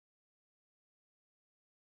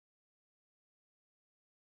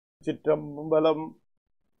சிற்றம்பலம்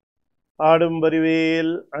ஆடும்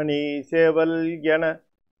பரிவேல் அணி சேவல் என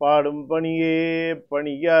பாடும் பணியே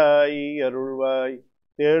பணியாய் அருள்வாய்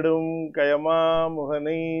தேடும் கயமா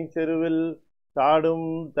முகனை செருவில் தாடும்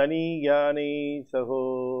தனி யானை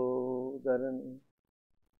சகோதரன்.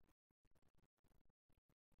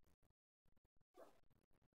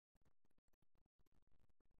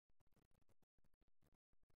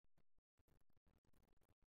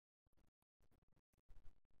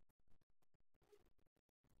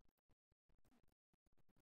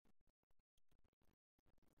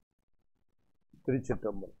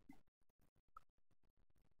 திருச்சிற்றம்பலம்.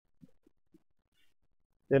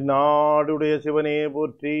 எந்நாடுடைய சிவனே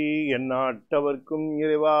போற்றி, எந்நாட்டவர்க்கும்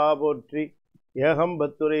இறைவா போற்றி,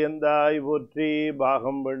 ஏகம்பத்துரையந்தாய் போற்றி,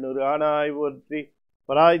 பாகம் பெண்ணுரு ஆனாய் போற்றி,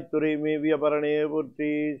 பராய்த்துறை மேவிய பரணே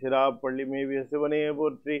போற்றி, சிராப்பள்ளி மேவிய சிவனே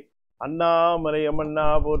போற்றி, அண்ணாமலை அம்மண்ணா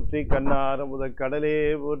போற்றி, கண்ணார முதற் கடலே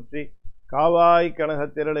போற்றி, காவாய்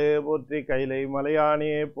கனகத்திரளே போற்றி, கைலை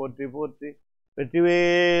மலையானே போற்றி போற்றி,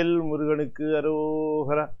 வெற்றிவேல் முருகனுக்கு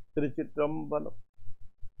அரோகரா. திருச்சிற்றம்பலம்.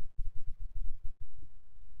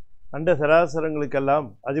 அண்ட சராசரங்களுக்கெல்லாம்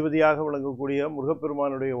அதிபதியாக விளங்கக்கூடிய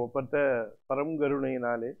முருகப்பெருமானுடைய ஒப்பற்ற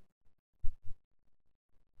பரங்கருணையினாலே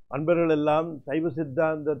அன்பர்கள் எல்லாம் சைவ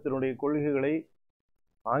சித்தாந்தத்தினுடைய கொள்கைகளை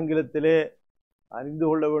ஆங்கிலத்திலே அறிந்து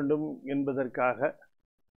கொள்ள வேண்டும் என்பதற்காக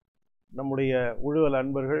நம்முடைய உழுவல்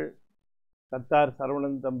அன்பர்கள் கத்தார்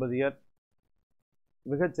சரவணன் தம்பதியர்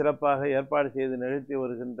மிகச் சிறப்பாக ஏற்பாடு செய்து நிகழ்த்தி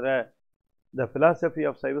வருகின்ற த பிலாசபி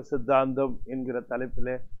ஆஃப் சைவ சித்தாந்தம் என்கிற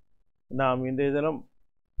தலைப்பிலே நாம் இன்றைய தினம்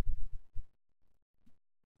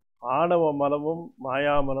ஆணவ மலமும்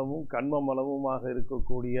மாயாமலமும் கண்ம மலமுமாக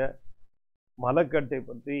இருக்கக்கூடிய மலக்கட்டை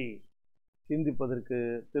பற்றி சிந்திப்பதற்கு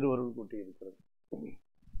திருவருள் கூட்டியிருக்கிறது.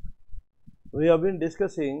 We have been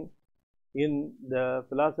discussing in the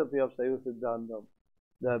philosophy of Saiva Siddhantam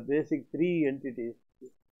the basic three entities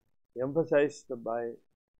emphasized by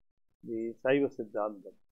the Saiva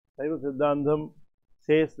Siddhantam. Saiva Siddhantam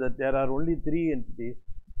says that there are only three entities.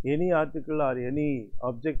 Any article or any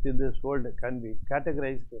object in this world can be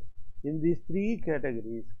categorized in these three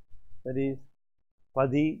categories, that is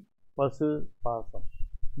Pati, Pasu, Pasam,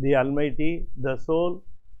 the Almighty, the soul,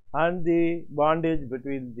 and the bondage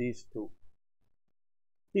between these two.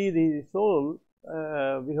 See, the soul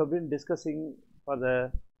we have been discussing for the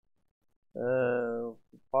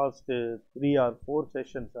past 3 or 4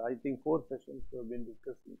 sessions. I think 4 sessions we have been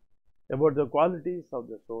discussing about the qualities of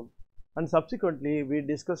the soul, and subsequently we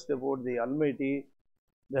discussed about the Almighty,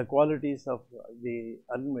 the qualities of the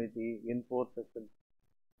Almighty in 4 sessions.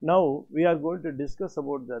 Now we are going to discuss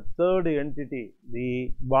about the third entity, the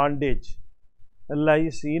bondage,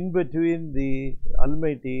 lies in between the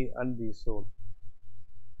Almighty and the soul.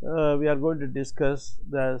 We are going to discuss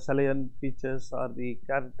the salient features or the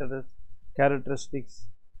characteristics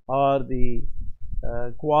or the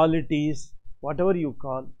qualities, whatever you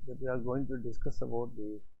call, that we are going to discuss about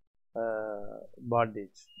the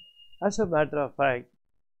bondage. As a matter of fact,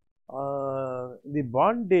 the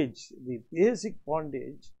bondage, the basic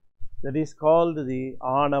bondage, that is called the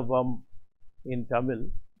Anavam in Tamil,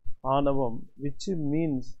 Anavam, which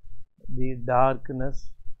means the darkness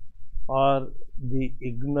or the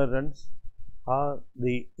ignorance or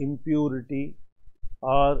the impurity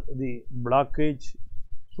or the blockage,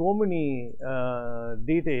 so many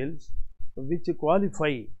details which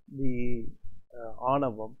qualify the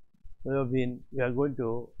Anavam we are going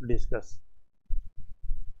to discuss.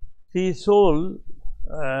 See, soul,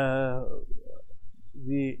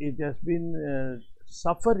 it has been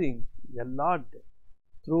suffering a lot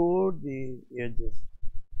throughout the ages.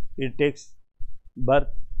 It takes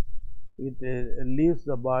birth, it leaves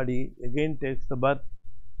the body, again takes the birth,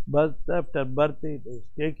 birth after birth, it is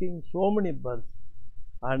taking so many births,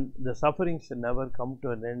 and the sufferings never come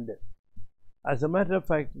to an end. As a matter of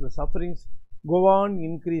fact, the sufferings go on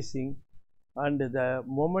increasing, and the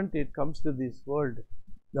moment it comes to this world,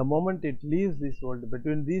 the moment it leaves this world,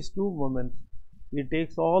 between these two moments, it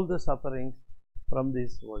takes all the sufferings from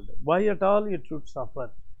this world. Why at all it should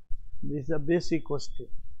suffer? This is a basic question.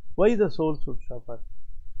 Why the soul should suffer?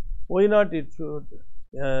 Why not it should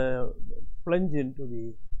plunge into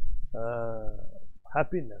the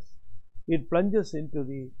happiness? It plunges into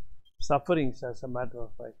the sufferings, as a matter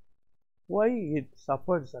of fact. Why it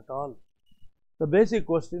suffers at all? The basic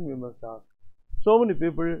question we must ask. So many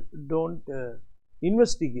people don't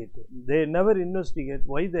investigate. They never investigate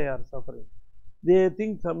why they are suffering. They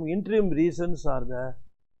think some interim reasons are the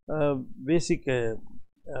basic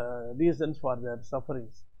reasons for their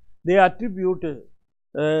sufferings. They attribute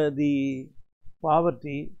the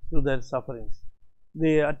poverty to their sufferings.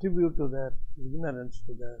 They attribute to their ignorance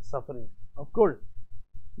to the suffering. Of course,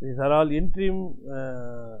 these are all interim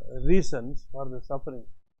reasons for the suffering.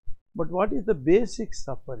 But what is the basic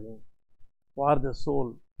suffering for the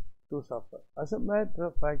soul to suffer? As a matter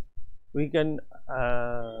of fact, we can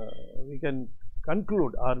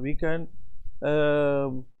conclude, or we can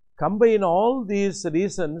combine all these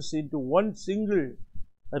reasons into one single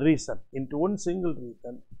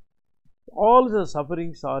reason. All the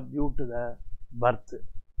sufferings are due to the birth.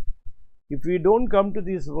 If we don't come to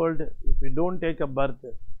this world, if we don't take a birth,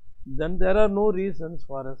 then there are no reasons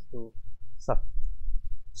for us to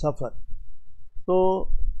suffer. So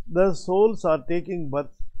the souls are taking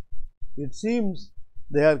birth. It seems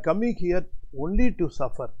they are coming here only to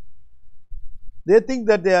suffer. They think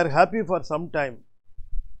that they are happy for some time.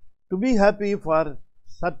 To be happy for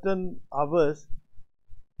certain hours,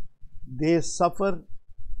 they suffer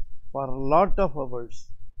for a lot of hours.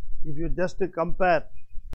 If you just compare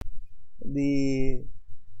the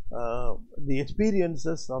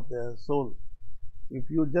experiences of the soul, if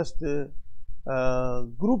you just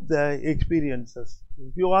group the experiences,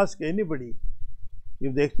 if you ask anybody,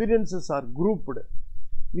 if the experiences are grouped,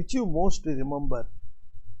 which you most remember,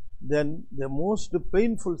 then the most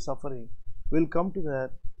painful suffering will come to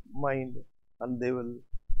their mind, and they will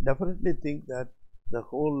definitely think that the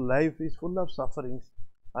whole life is full of sufferings,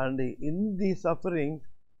 and in these sufferings,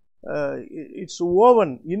 it's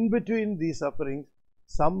woven in between these sufferings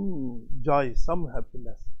some joy, some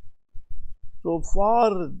happiness. So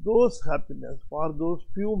for those happiness, for those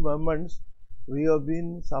few moments, we have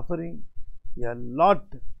been suffering a lot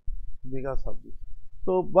because of this.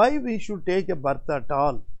 So why we should take a birth at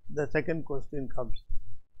all? The second question comes.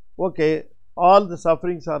 Okay, all the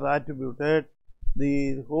sufferings are attributed,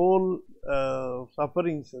 the whole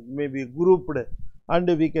sufferings may be grouped,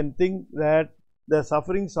 and we can think that the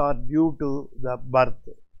sufferings are due to the birth.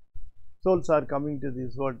 Souls are coming to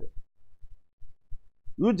this world.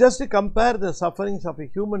 You just compare the sufferings of a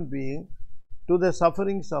human being to the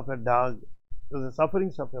sufferings of a dog, to the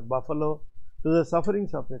sufferings of a buffalo, to the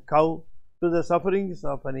sufferings of a cow, to the sufferings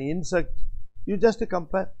of an insect. You just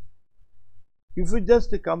compare. If you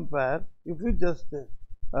just compare, if you just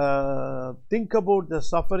think about the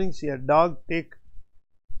sufferings a dog takes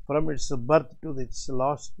from its birth to its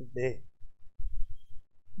last day,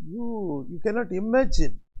 you cannot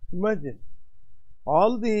imagine.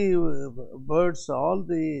 All the birds, all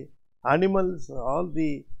the animals, all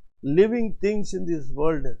the living things in this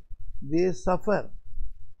world, they suffer.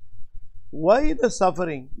 Why the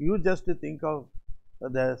suffering? You just think of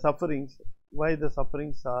the sufferings, why the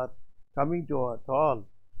sufferings are coming to us all.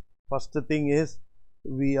 First thing is,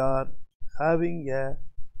 we are having a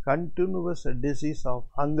continuous disease of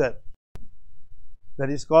hunger. That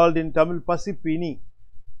is called in Tamil Pasipini.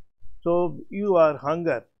 So you are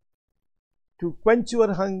hunger. To quench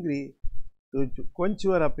your hungry, to quench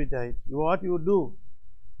your appetite, what you do?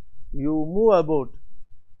 You move about.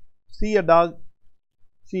 See a dog,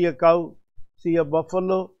 see a cow, see a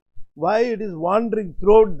buffalo. Why it is wandering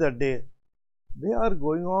throughout the day? They are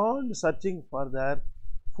going on searching for their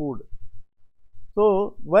food.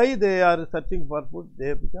 So why they are searching for food?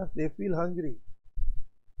 Because they feel hungry.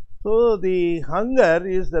 So the hunger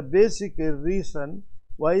is the basic reason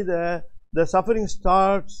why the suffering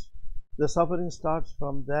starts. The suffering starts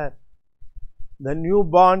from there. The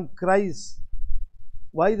newborn cries.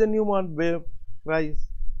 Why the newborn babe cries?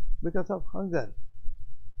 Because of hunger.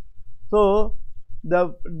 So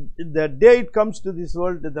the day it comes to this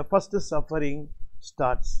world, the first suffering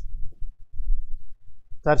starts.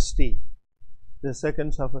 Thirsty. The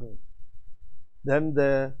second suffering. Then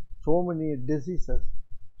so many diseases.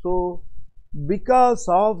 So because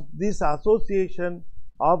of this association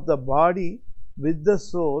of the body with the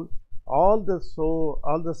soul, all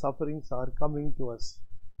the sufferings are coming to us.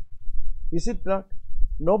 Is it not?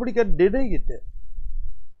 Nobody can deny it.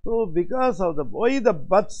 So because of why the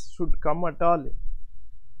births should come at all?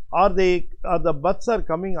 Are the births are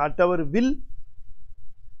coming at our will?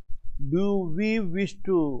 Do we wish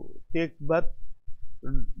to take birth?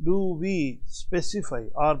 Do we specify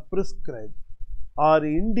or prescribe or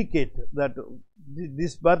indicate that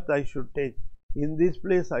this birth I should take, in this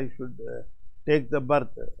place I should take the birth?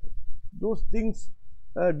 Those things,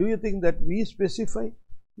 do you think that we specify?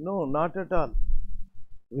 No, not at all.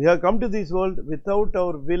 We have come to this world without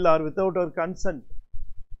our will or without our consent.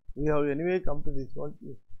 We have anyway come to this world.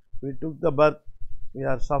 We took the birth, we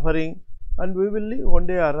are suffering, and we will live one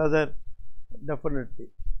day or other, definitely.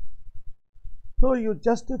 So you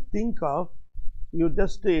just think of, you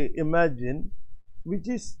just imagine which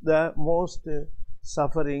is the most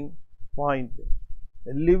suffering point,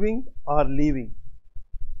 living or leaving.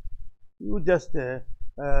 You just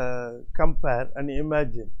compare and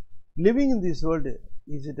imagine. Living in this world,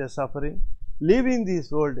 is it a suffering? Leaving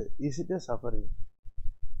this world, is it a suffering?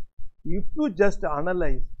 If you just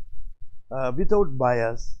analyze without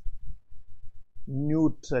bias,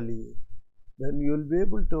 neutrally, then you will be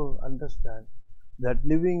able to understand that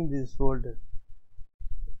living in this world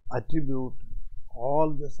attribute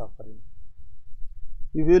all the suffering.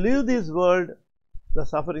 If you leave this world, the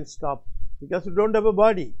suffering stops because you don't have a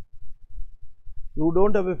body. You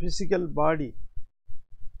don't have a physical body.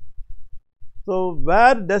 So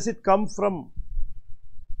where does it come from?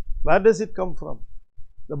 Where does it come from?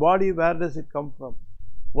 The body, where does it come from?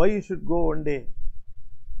 Why you should go one day?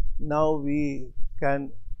 Now we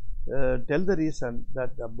can tell the reason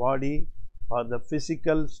that the body or the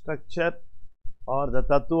physical structure or the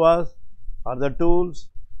tattvas or the tools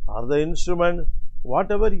or the instruments,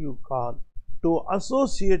 whatever you call, to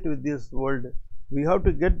associate with this world, we have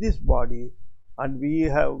to get this body, and we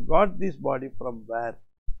have got this body from where?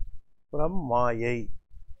 From Mayai.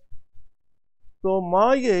 So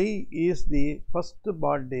Mayai is the first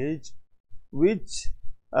bondage which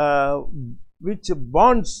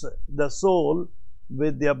bonds the soul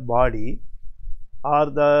with their body or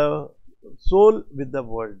the soul with the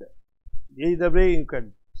world. Either way you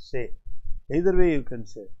can say. Either way you can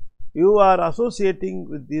say. You are associating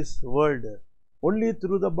with this world only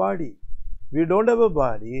through the body. If you don't have a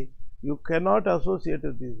body, you cannot associate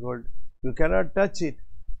with this world. You cannot touch it.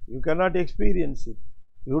 You cannot experience it.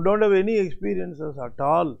 You don't have any experiences at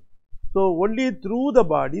all. So only through the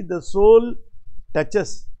body the soul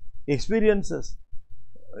touches, experiences,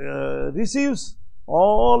 receives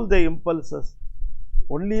all the impulses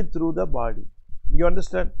only through the body. You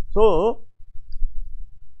understand? So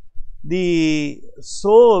the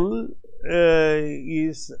soul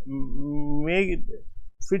is made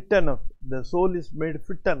fit enough. The soul is made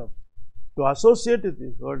fit enough to associate with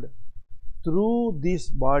this world through this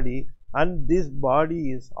body, and this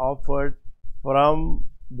body is offered from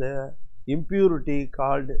the impurity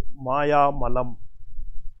called Maya Malam.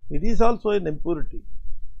 It is also an impurity.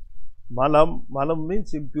 Malam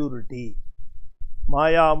means impurity.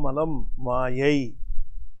 Maya Malam-Mayai.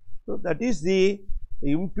 So that is the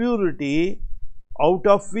impurity out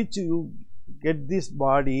of which you get this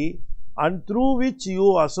body and through which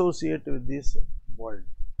you associate with this world.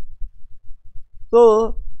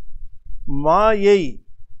 So Mayai,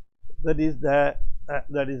 that is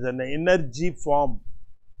an energy form.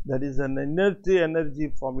 That is an inert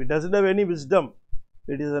energy form. It doesn't have any wisdom.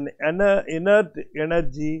 It is an inert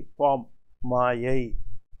energy form. Mayai,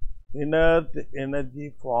 inert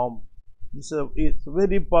energy form. It's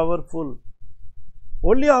very powerful.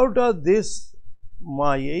 Only out of this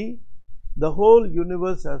Mayai, the whole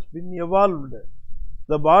universe has been evolved.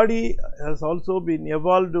 The body has also been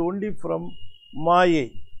evolved only from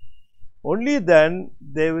Mayai. Only then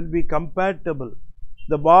they will be compatible.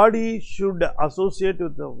 The body should associate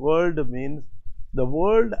with the world means the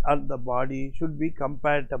world and the body should be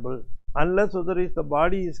compatible, unless otherwise the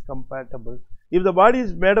body is compatible. If the body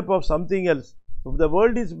is made up of something else, if the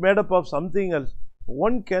world is made up of something else,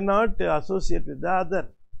 one cannot associate with the other.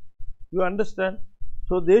 You understand?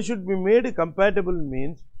 So they should be made compatible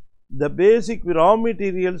means the basic raw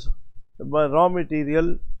material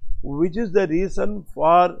which is the reason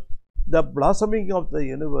for the blossoming of the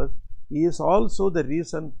universe is also the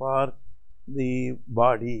reason for the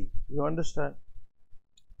body. You understand?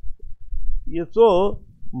 So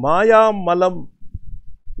Maya Malam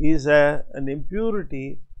is an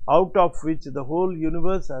impurity out of which the whole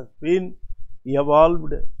universe has been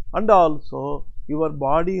evolved, and also your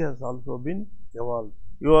body has also been evolved.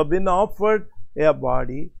 You have been offered a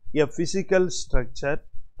body, a physical structure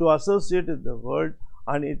to associate with the world,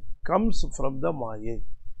 and it comes from the Maya.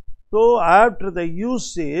 So after the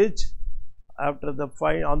usage, on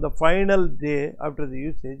the final day after the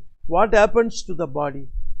usage, what happens to the body?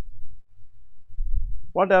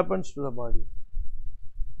 What happens to the body?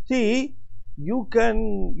 See, you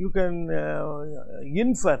can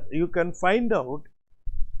infer, you can find out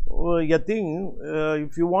a thing.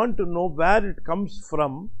 If you want to know where it comes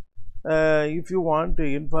from, if you want to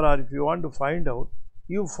infer or if you want to find out,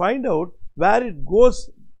 you find out where it goes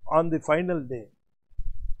on the final day.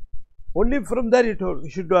 Only from there it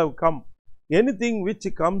should have come. Anything which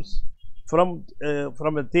comes from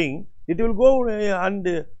a thing, it will go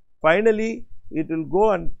and finally it will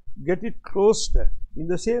go and get it closed in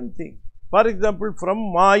the same thing. For example, from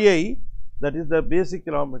Mayai, that is the basic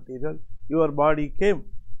raw material, your body came.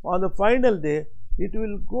 On the final day, it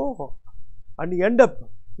will go and end up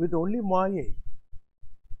with only Mayai.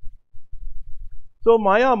 So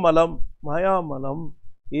Maya Malam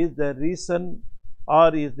is the reason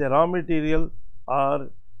or is the raw material or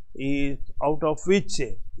is out of which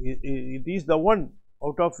it is the one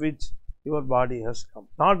out of which your body has come.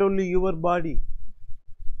 Not only your body,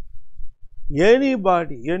 any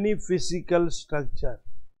body, any physical structure,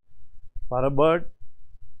 for a bird,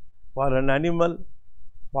 for an animal,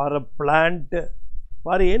 for a plant,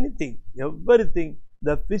 for anything, everything,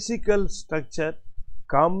 the physical structure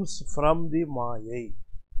comes from the Mayai,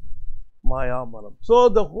 Maya-Manam. So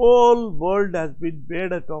the whole world has been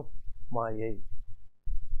made out of Mayai.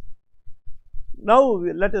 Now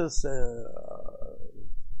let us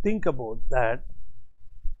think about that.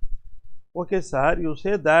 Okay, sir, you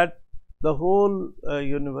say that the whole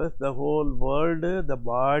universe, the whole world, the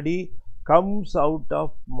body comes out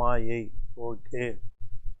of Mayai. Okay.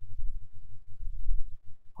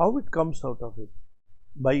 How it comes out of it?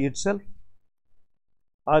 By itself?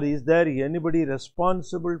 Or is there anybody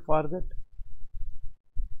responsible for that?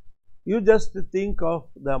 You just think of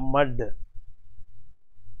the mud.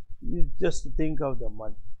 You just think of the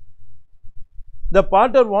mud. The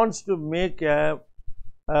potter wants to make a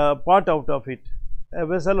pot out of it, a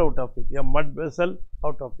vessel out of it, a mud vessel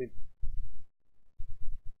out of it.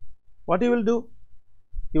 What he will do?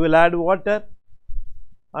 He will add water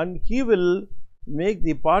and he will make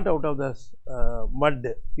the pot out of the mud.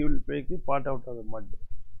 He will make the pot out of the mud.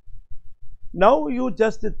 Now you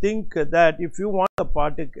just think that if you want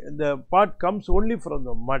the pot comes only from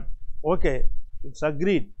the mud. Okay, it's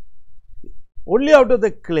agreed. Only out of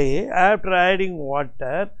the clay, after adding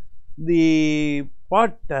water, the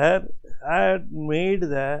potter had made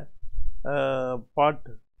the pot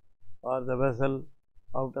or the vessel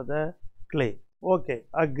out of the clay. Okay,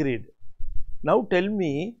 agreed. Now tell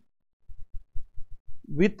me,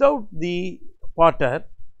 without the potter,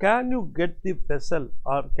 can you get the vessel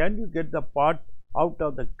or can you get the pot out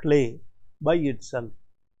of the clay by itself?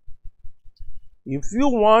 If you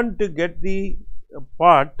want to get the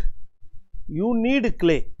pot, you need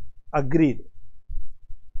clay, agreed.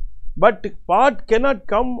 But pot cannot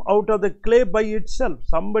come out of the clay by itself.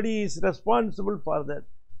 Somebody is responsible for that.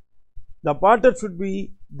 The potter should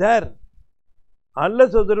be there.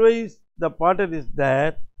 Unless otherwise the potter is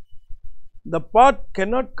there, the pot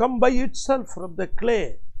cannot come by itself from the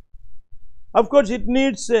clay. Of course, it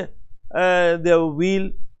needs the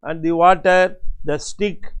wheel and the water, the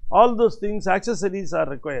stick, all those things, accessories are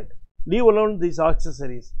required. Leave alone these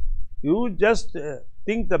accessories. You just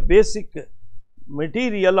think the basic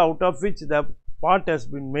material out of which the pot has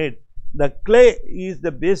been made. The clay is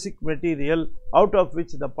the basic material out of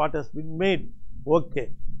which the pot has been made. Okay.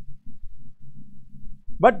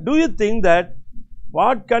 But do you think that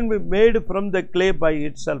pot can be made from the clay by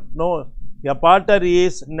itself? No. A potter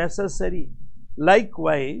is necessary.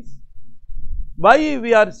 Likewise, why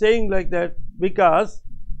we are saying like that? Because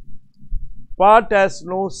pot has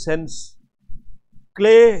no sense.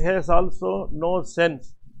 Clay has also no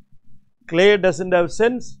sense. Clay doesn't have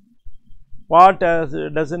sense. Pot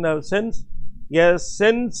doesn't have sense. A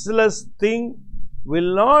senseless thing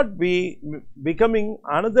will not be becoming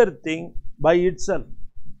another thing by itself.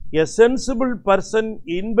 A sensible person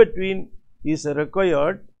in between is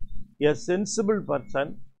required. A sensible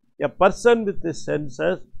person, a person with the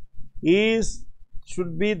senses,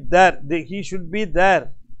 should be there. He should be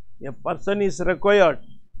there. A person is required.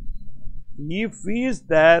 If he is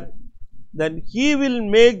there, then he will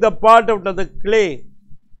make the pot out of the clay.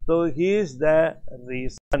 So he is the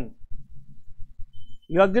reason.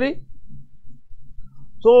 You agree?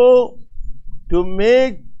 So to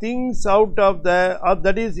make things out of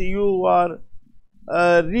that is you are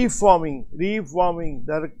reforming.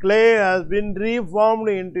 The clay has been reformed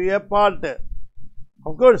into a pot.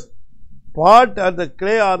 Of course, pot and the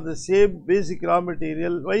clay are the same basic raw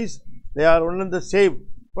material wise, they are one and the same.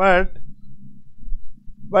 But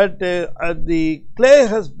the clay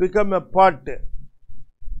has become a pot.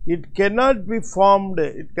 It cannot be formed,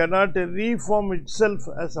 it cannot reform itself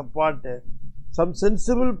as a pot. Some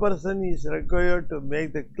sensible person is required to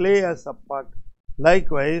make the clay as a pot.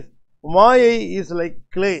 Likewise, Mayai is like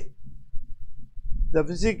clay. The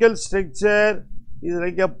physical structure is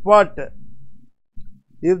like a pot.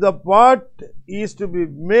 If the pot is to be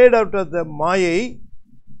made out of the Mayai,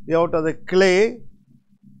 out of the clay,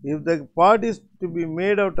 if the pot is to be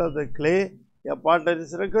made out of the clay, a potter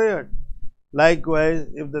is required. Likewise,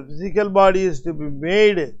 if the physical body is to be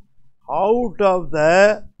made out of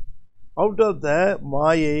the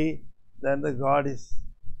Mayai, then the God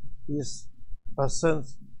his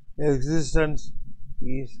presence, existence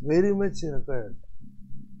is very much required.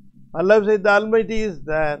 Unless the Almighty is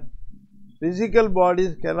there, physical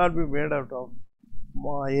bodies cannot be made out of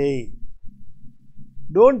Mayai.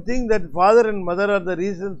 Don't think that father and mother are the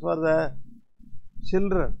reasons for the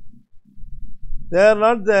children. They are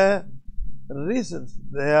not the reasons.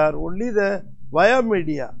 They are only the via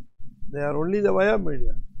media. They are only the via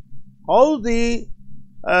media. How the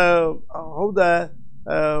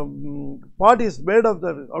pot is made out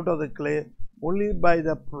of the clay only by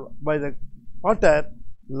the potter.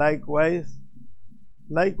 Likewise,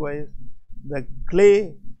 the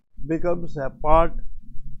clay becomes a pot.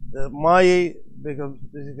 The Maya becomes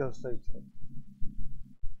physical structure.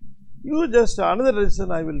 You just another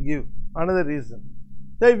reason I will give. Another reason.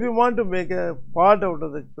 So if you want to make a pot out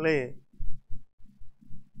of the clay,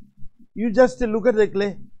 you just look at the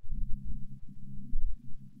clay.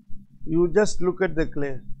 You just look at the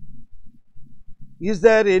clay. Is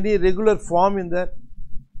there any regular form in there?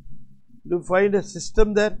 Do you find a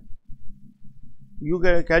system there?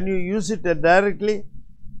 Can you use it directly?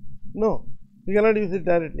 No, you cannot use it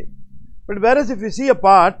directly. But whereas if you see a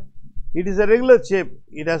pot, it is a regular shape.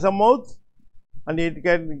 It has a mouth and it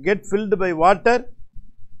can get filled by water.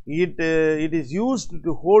 It is used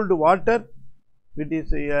to hold water. It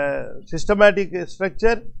is a systematic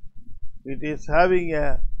structure. It is having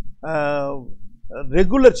a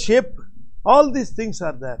regular shape. All these things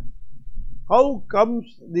are there. How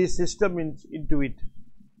comes the system into it?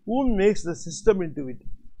 Who makes the system into it?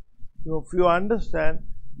 So if you understand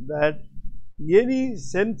that any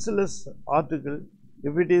senseless article,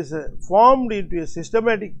 if it is formed into a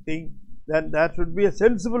systematic thing, then there should be a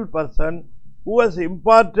sensible person who has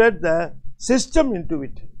imparted the system into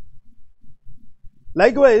it.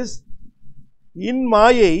 Likewise, in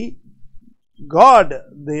Maya, God,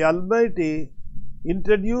 the Almighty,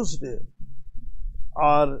 introduced,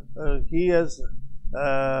 or He has,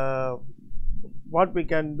 what we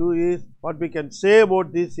can do is, what we can say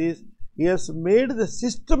about this is, He has made the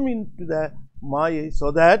system into the Maya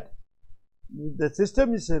so that the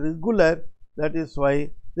system is regular. That is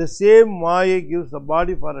why the same Maya gives the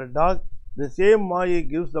body for a dog, the same Maya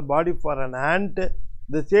gives the body for an ant,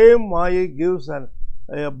 the same Maya gives a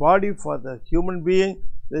body for the human being,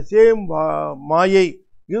 the same Maya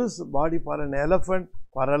gives a body for an elephant,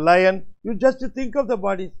 for a lion. You just think of the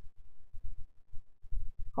bodies.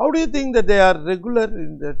 How do you think that they are regular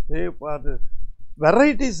in the shape, or the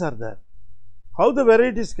varieties are there? How the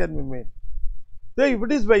varieties can be made? So if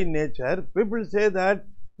it is by nature, people say that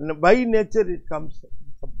by nature it comes,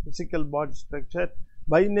 physical body structure,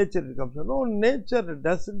 by nature it comes. No, nature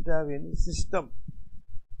doesn't have any system.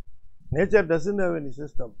 Nature doesn't have any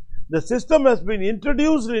system. The system has been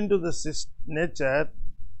introduced into the nature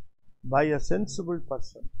by a sensible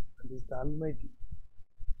person. That is the Almighty.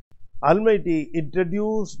 Almighty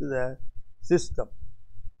introduced the system.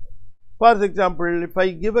 For example, if I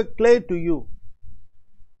give a clay to you,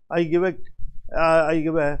 I give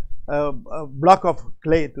a block of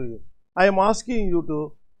clay to you. I am asking you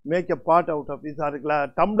to make a pot out of this, or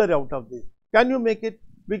a tumbler out of this. Can you make it?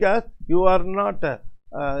 Because you are not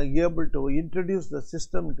able to introduce the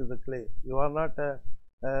system into the clay. You are not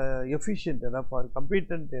efficient enough or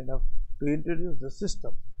competent enough to introduce the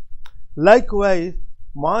system. Likewise,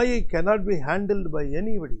 Maya cannot be handled by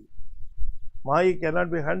anybody. Maya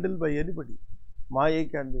cannot be handled by anybody. Maya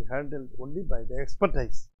can be handled only by the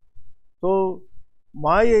expertise. So,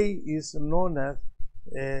 Maya is known as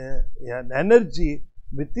an energy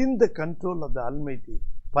within the control of the Almighty,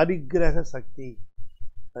 Parigraha Sakti.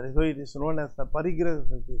 That is why it is known as the Parigraha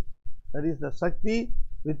Sakti. That is the Sakti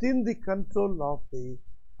within the control of the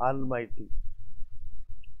Almighty.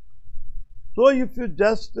 So, if you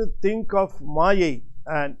just think of Maya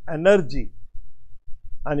and energy,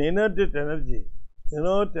 an inert energy,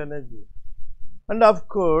 and of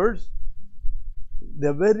course,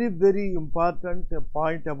 the very, very important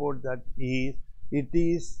point about that is, it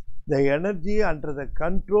is the energy under the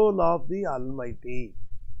control of the Almighty,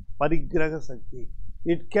 Parigraha Sakti.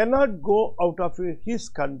 It cannot go out of His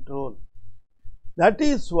control. That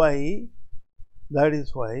is why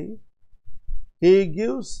He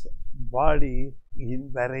gives body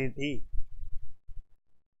in variety.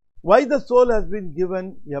 Why the soul has been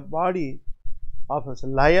given a body of a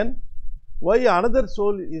lion? Why another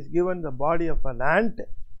soul is given the body of an ant?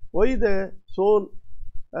 Why the soul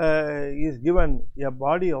is given a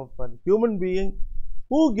body of a human being?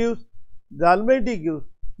 Who gives? The Almighty gives.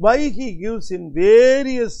 Why He gives in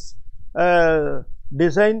various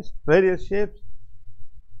designs, various shapes?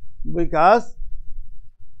 Because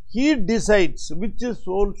He decides which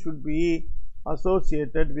soul should be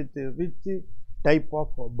associated with which type of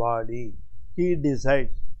body. He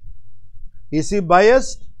decides. Is He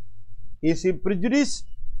biased? Is He prejudiced?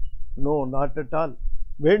 No, not at all.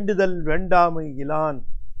 Vendidal vendamai ilan.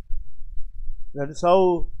 That is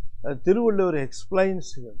how Thiruvalur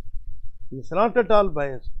explains him. He is not at all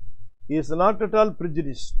biased. He is not at all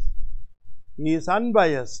prejudiced. He is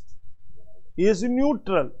unbiased. He is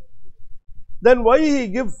neutral. Then why he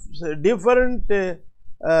gives different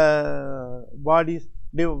bodies,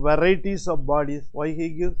 varieties of bodies? Why he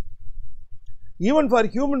gives? Even for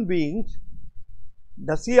human beings,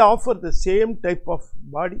 does he offer the same type of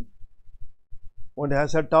body? One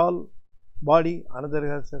has a tall body, another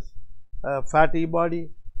has a fatty body,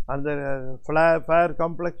 another has fair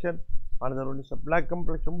complexion, another one is a black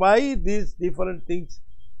complexion. Why these different things?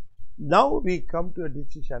 Now we come to a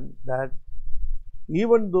decision that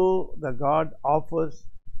even though the God offers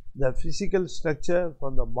the physical structure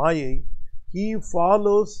from the Mayai, he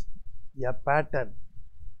follows a pattern.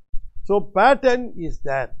 So pattern is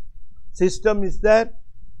there, system is there,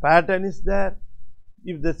 pattern is there.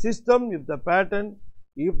 If the system, if the pattern,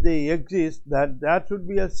 if they exist, then there should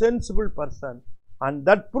be a sensible person, and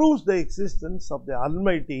that proves the existence of the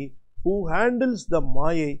Almighty who handles the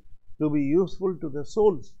Mayai to be useful to the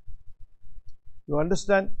souls. You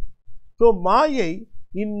understand? So Mayai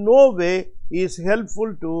in no way is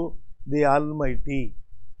helpful to the Almighty.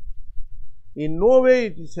 In no way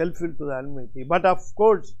it is helpful to the Almighty. But of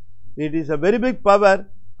course, it is a very big power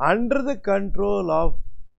under the control of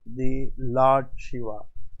the Lord Shiva.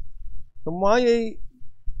 So Mayai,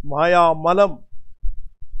 Maya Malam,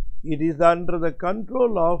 it is under the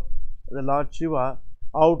control of the Lord Shiva,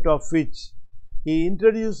 out of which he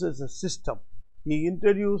introduces a system, he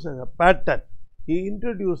introduces a pattern, he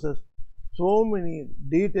introduces so many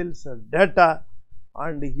details and data,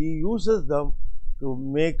 and he uses them to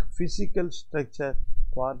make physical structure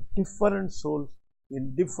for different souls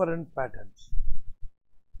in different patterns.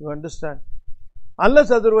 You understand?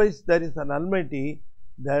 Unless otherwise there is an Almighty,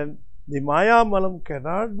 then the Maya Malam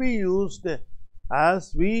cannot be used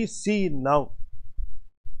as we see now.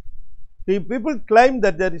 See, people claim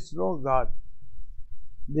that there is no God.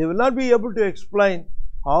 They will not be able to explain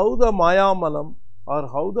how the Maya Malam or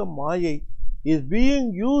how the Mayai is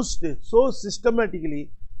being used so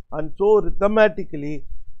systematically and so rhythmatically,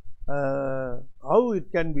 how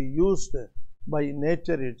it can be used by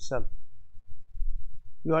nature itself.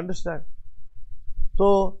 You understand?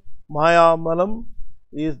 So, Maya Malam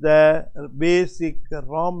is the basic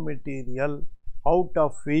raw material out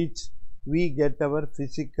of which we get our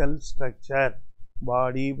physical structure,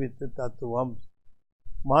 body with tattvams.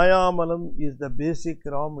 Maya Malam is the basic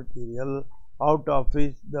raw material out of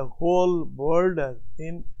which the whole world has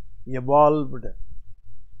been evolved.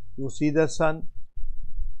 You see the sun,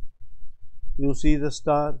 you see the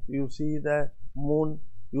star, you see the moon,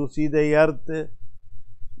 you see the earth,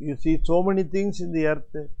 you see so many things in the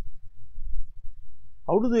earth.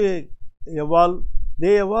 How do they evolve?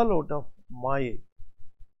 They evolve out of Maya.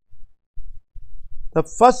 The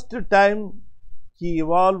first time he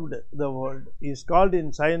evolved the world is called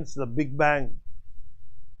in science the Big Bang.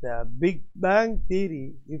 The Big Bang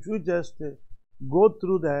theory, if you just go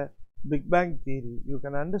through the Big Bang theory, you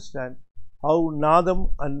can understand how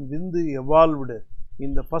Nadam and Bindu evolved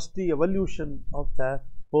in the first evolution of the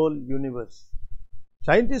whole universe.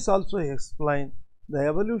 Scientists also explain the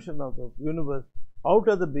evolution of the universe out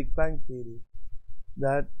of the Big Bang theory,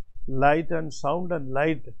 that light and sound and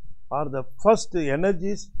light are the first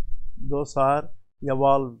energies, those are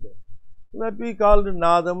evolved. That we called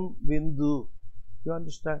Nadam Bindu. You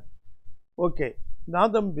understand? Okay,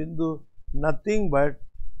 Nadam Bindu, nothing but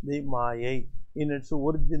the Mayai in its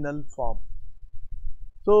original form.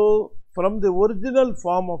 So, from the original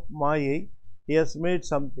form of Mayai, he has made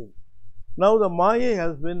something. Now, the Mayai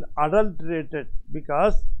has been adulterated,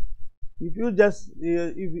 because if you just,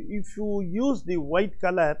 if you use the white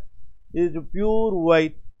color, it is pure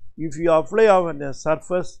white. If you apply on a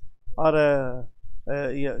surface or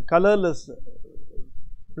a colorless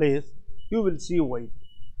place, you will see white.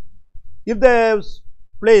 If the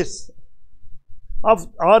place of,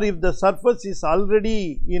 or if the surface is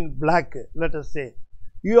already in black, let us say,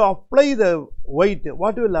 you apply the white,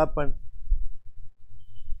 what will happen?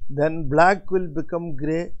 Then black will become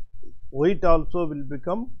grey, white also will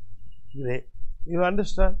become grey. You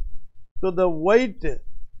understand? So, the white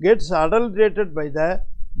gets adulterated by the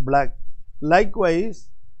black. Likewise,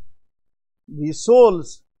 the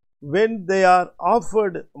souls, when they are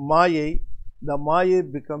offered Mayai, the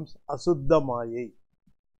Mayai becomes Asuddha Mayai.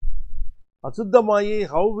 Asuddha Mayai,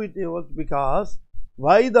 how it was? Because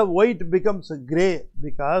why the white becomes grey?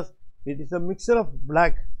 Because it is a mixture of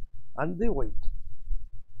black and the white.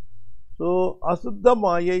 So, Asuddha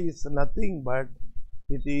Mayai is nothing but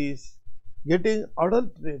it is getting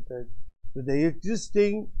adulterated with the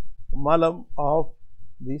existing malam of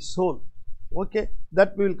the soul. Okay,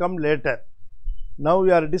 that will come later. Now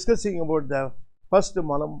we are discussing about the first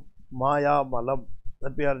malam, Maya malam,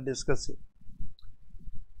 that we are discussing.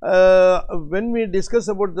 When we discuss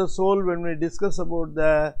about the soul, when we discuss about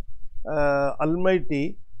the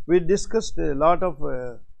Almighty, we discussed a lot of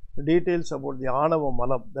details about the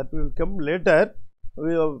Anavam-Malam, that will come later.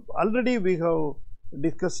 We have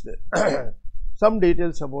discussed some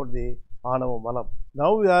details about the Anavam-Malam.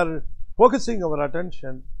 Now we are focusing our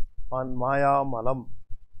attention on Maya Malam.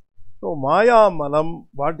 So Maya Malam,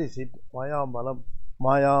 what is it? Maya Malam.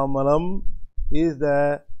 Maya Malam is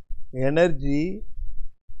the energy,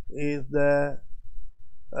 is the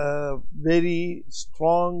very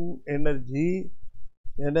strong energy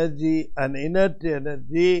and inert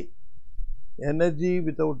energy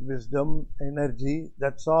without wisdom, energy,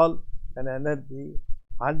 that's all, an energy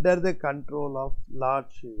under the control of Lord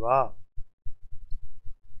Shiva.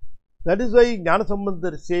 That is why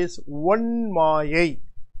Jnanasambandar says one Mayai.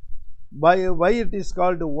 Why it is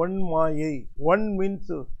called one Mayai? One means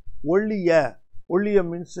Olliya. Olliya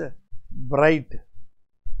means bright.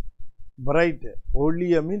 Bright.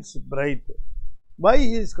 Olliya means bright. Why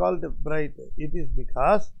he is called bright? It is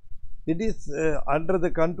because it is under the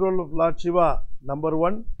control of Lord Shiva, number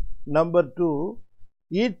one. Number two,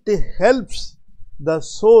 it helps the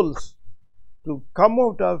souls to come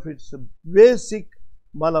out of its basic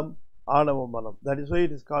malam, Anavam-Malam. That is why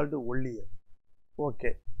it is called Olliya.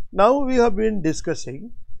 Okay. Now we have been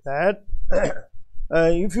discussing that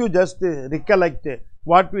if you just recollect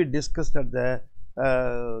what we discussed at the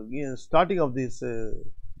starting of this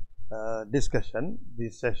discussion,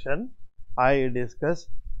 this session, I discussed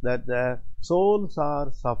that the souls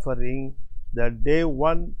are suffering the day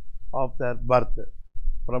one of their birth.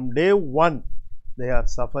 From day one, they are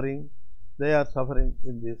suffering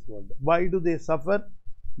in this world. Why do they suffer?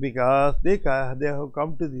 Because they have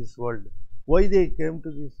come to this world. Why they came to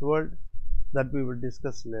this world? That we will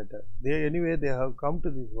discuss later. Anyway, they have come to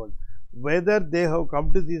this world. Whether they have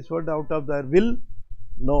come to this world out of their will?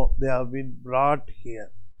 No, they have been brought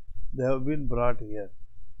here. They have been brought here.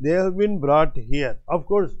 They have been brought here. Of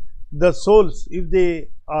course, the souls, if they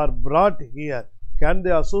are brought here, can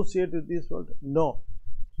they associate with this world? No.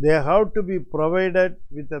 They have to be provided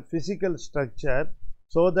with a physical structure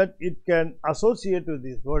so that it can associate with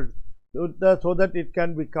this world, so that it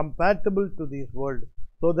can be compatible to this world,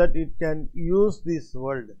 so that it can use this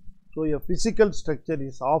world. So a physical structure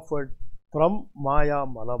is offered from Maya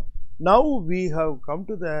Malam. Now we have come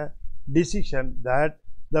to the decision that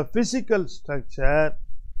the physical structure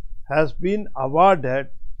has been awarded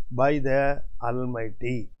by the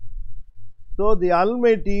Almighty. So the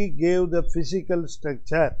Almighty gave the physical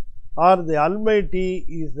structure, or the Almighty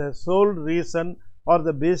is the sole reason or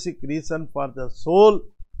the basic reason for the soul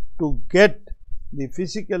to get the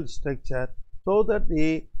physical structure, so that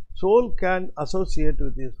the soul can associate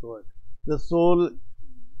with this world. The soul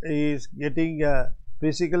is getting a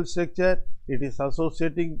physical structure, it is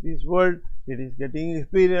associating this world, it is getting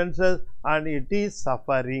experiences, and it is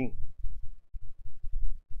suffering,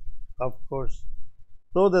 of course.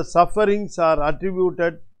 So the sufferings are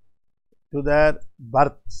attributed to their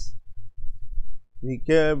births. We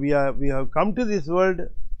have come to this world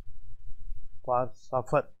for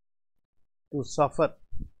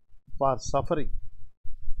suffering,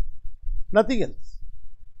 nothing else.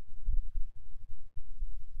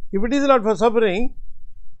 If it is not for suffering,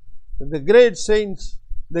 the great saints,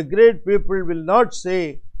 the great people will not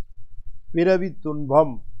say Piravi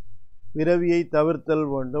Tunbam, Piraviyai Tavirtal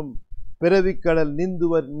Vandum, Piravikadal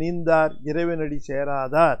Ninduvar Nindar, Irevenadi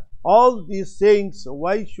Seradar. All these sayings,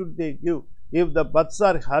 why should they give? If the births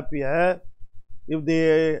are happier, if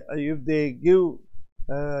they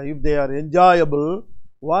are enjoyable,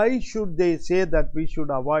 why should they say that we should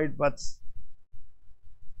avoid births?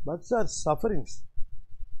 Births are sufferings.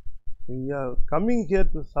 We are coming here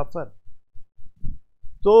to suffer.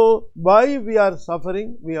 So why we are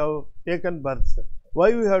suffering? We have taken births.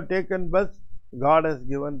 Why we have taken births? God has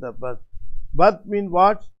given the birth. Birth means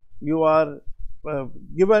what? You are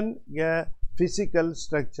given a physical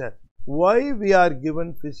structure. Why we are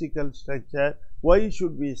given physical structure? Why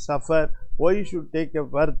should we suffer? Why should take a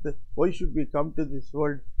birth? Why should we come to this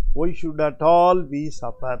world? Why should at all we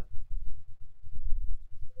suffer?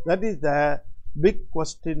 That is the big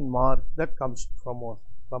question mark that comes from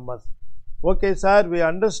us. Okay, sir, we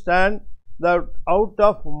understand that out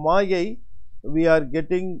of Maya we are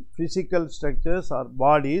getting physical structures or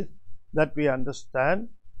bodies, that we understand.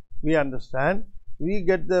 We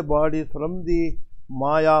get the bodies from the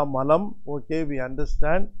Maya Malam. Okay, we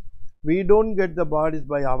understand. We don't get the bodies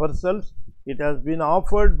by ourselves. It has been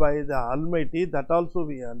offered by the Almighty. That also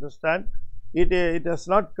we understand. It has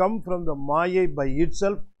not come from the Mayai by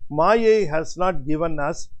itself. Mayai has not given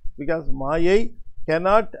us, because Mayai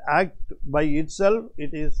cannot act by itself.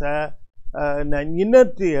 It is an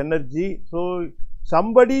inert energy. So,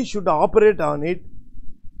 somebody should operate on it.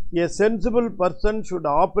 A sensible person should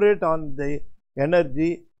operate on the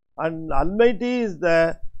energy, and Almighty is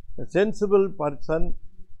the sensible person.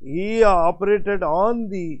 He operated on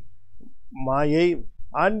the Mayai,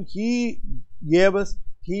 and He gave us,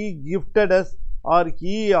 He gifted us, or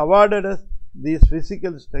He awarded us this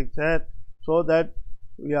physical structure, so that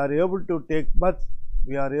we are able to take birth,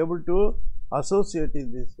 we are able to associate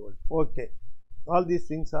in this world. Okay, all these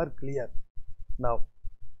things are clear.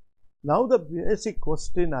 Now the basic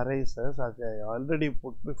question arises, as I already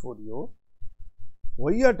put before you,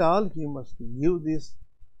 why at all He must give this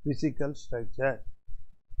physical structure?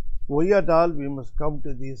 Why at all we must come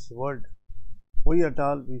to this world? Why at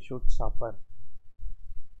all we should suffer?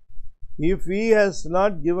 If He has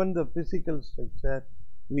not given the physical structure,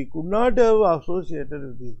 we could not have associated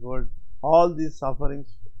with this world. All these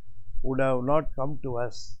sufferings would have not come to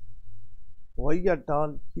us. Why at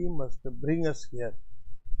all He must bring us here?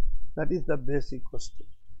 That is the basic question.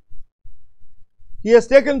 He has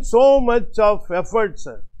taken so much of effort,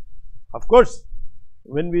 sir. Of course,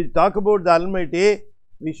 when we talk about the Almighty,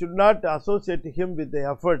 we should not associate Him with the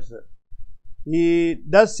efforts. He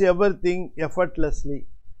does everything effortlessly.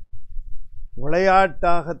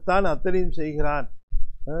 விளையாட்டாகத்தான் அத்தனையும் செய்கிறான்.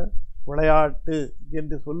 விளையாட்டு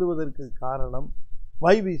என்று சொல்லுவதற்கு காரணம்,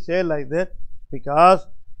 why we say like that? Because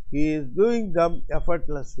He is doing them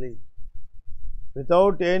effortlessly,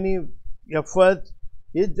 without any effort.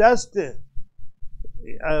 He just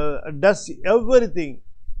does everything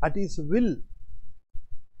at His will.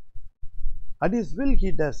 At His will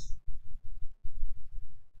He does.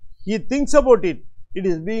 He thinks about it, it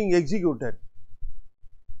is being executed.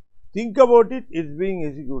 Think about it, it is being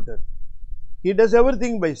executed. He does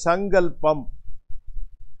everything by sangalpam.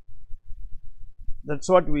 That's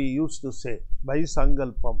what we used to say, by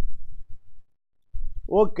sangalpam.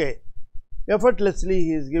 Okay, effortlessly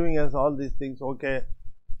He is giving us all these things. Okay,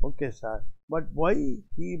 sir. But why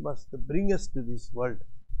He must bring us to this world?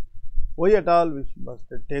 Why at all we must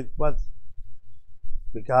take birth?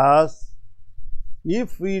 Because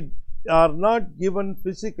if we are not given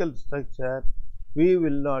physical structure, we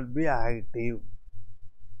will not be active.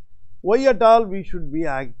 Why at all we should be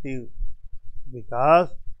active? Because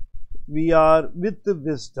we are with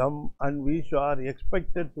wisdom and we are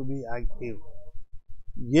expected to be active.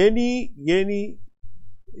 Any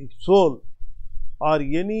soul or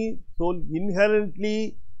any soul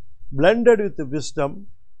inherently blended with wisdom,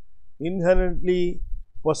 inherently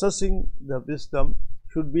possessing the wisdom,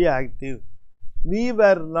 should be active. We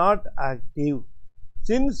were not active.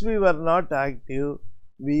 Since we were not active,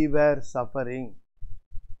 we were suffering.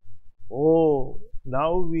 Oh,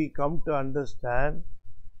 now we come to understand,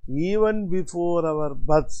 even before our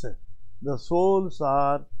births, the souls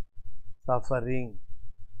are suffering.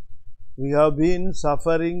 We have been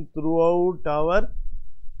suffering throughout our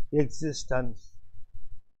existence.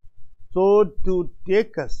 So, to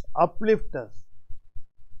take us, uplift us,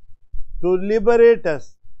 to liberate us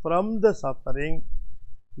from the suffering,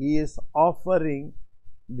 He is offering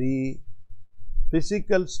the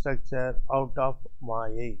physical structure out of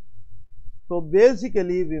Mayai. So,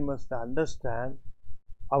 basically we must understand,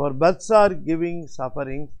 our births are giving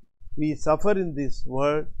sufferings. We suffer in this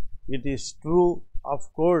world, it is true, of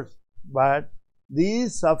course, but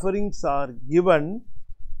these sufferings are given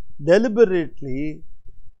deliberately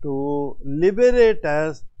to liberate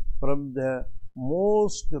us from the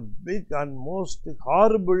most big and most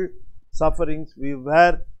horrible sufferings we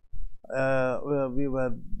were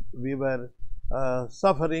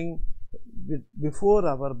suffering before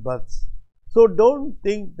our births. So, don't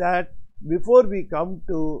think that before we come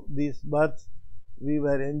to these births, we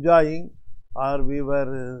were enjoying or we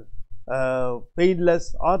were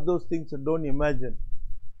painless, or those things. Don't imagine.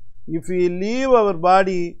 If we leave our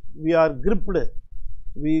body, we are gripped.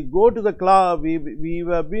 We go to the claw. We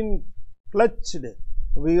have been clutched.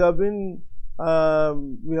 We have been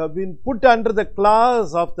put under the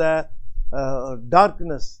claws of the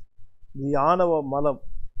darkness, the Anavam-Karmam-Mayai,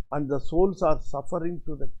 and the souls are suffering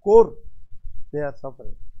to the core. They are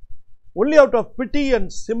suffering. Only out of pity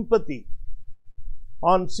and sympathy,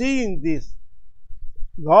 on seeing this,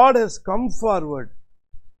 God has come forward.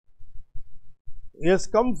 He has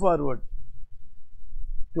come forward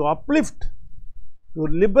to uplift, to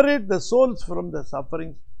liberate the souls from the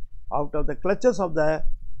sufferings out of the clutches of the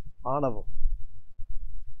Anavam.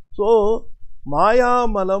 So, Maya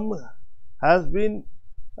Malam has been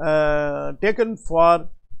taken for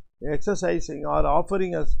exercising or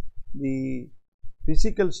offering us the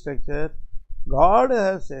physical structure, God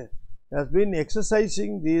has been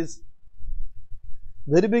exercising these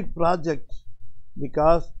very big projects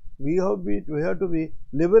because we have to be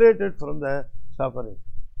liberated from the suffering.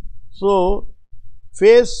 So,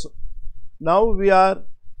 now we are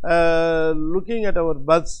looking at our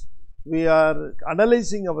births, we are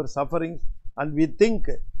analyzing our sufferings, and we think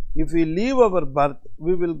if we leave our birth,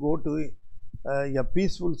 we will go to a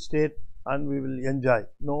peaceful state and we will enjoy.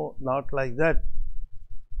 No, not like that.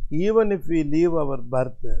 Even if we leave our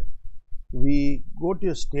birth, we go to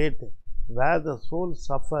a state where the soul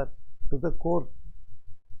suffers to the core.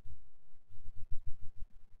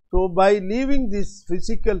 So, by leaving this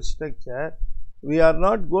physical structure, we are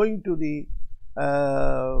not going to the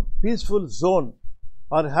peaceful zone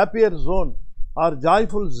or happier zone or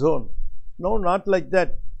joyful zone. No, not like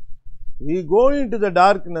that. We go into the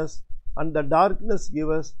darkness, and the darkness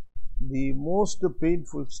gives us the most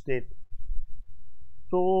painful state.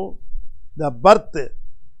 So, the birth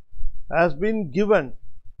has been given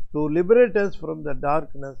to liberate us from the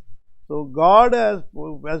darkness. So, God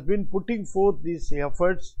has been putting forth these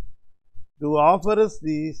efforts to offer us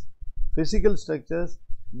these physical structures,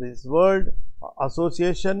 this world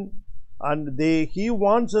association, and He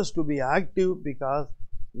wants us to be active because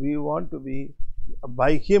we want to be,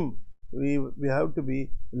 by Him, we have to be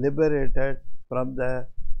liberated from the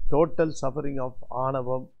total suffering of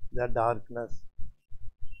Anavam, the darkness.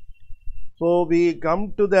 So, we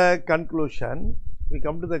come to the conclusion,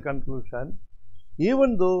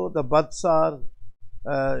 even though the births are,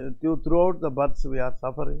 throughout the births we are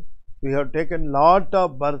suffering, we have taken lot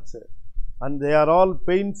of births and they are all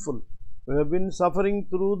painful. We have been suffering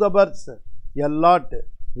through the births a lot.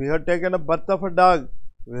 We have taken a birth of a dog,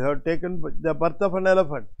 we have taken the birth of an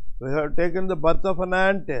elephant, we have taken the birth of an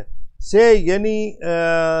ant. Say any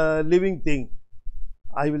living thing,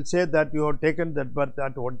 I will say that you have taken that birth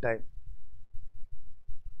at one time.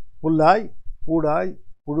 Pullai, Pudai,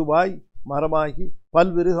 Pudubai, Maramahi,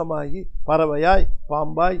 Palvirihamahi, Paravayai,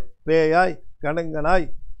 Pambai, Payai, Kananganai.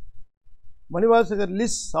 Manivasagar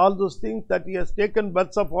lists all those things that he has taken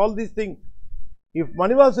births of all these things. If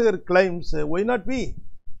Manivasagar claims, why not we?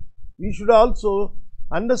 We should also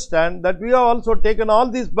understand that we have also taken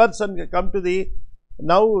all these births and come to the,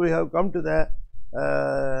 now we have come to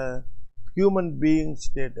the human being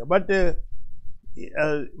state. But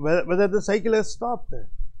whether the cycle has stopped?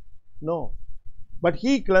 No. But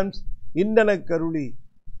he claims, Indana Karuli,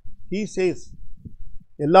 he says,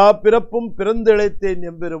 Ella Pirappum Pirandelete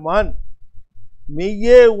Nemberuman,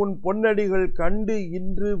 Meye un Ponnadigal Kandu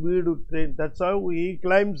Indru Vidu train. That's how he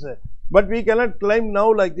claims. But we cannot claim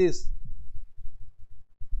now like this.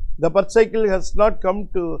 The birth cycle has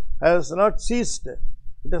not ceased.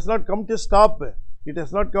 It has not come to stop. It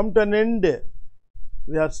has not come to an end.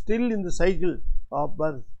 We are still in the cycle of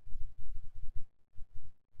birth.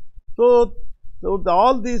 So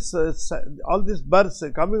all these births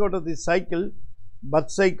coming out of this cycle, birth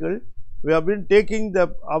cycle, we have been taking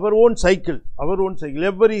our own cycle.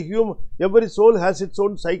 Every soul has its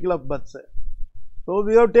own cycle of births. So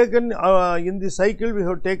we have taken in the cycle, we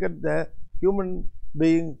have taken the human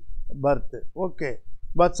being birth. Okay,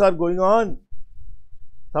 births are going on,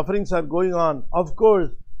 sufferings are going on. Of course,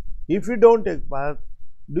 if we don't take birth,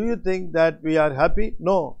 do you think that we are happy?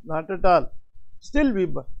 No, not at all. Still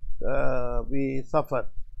we suffer.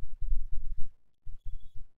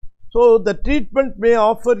 So the treatment may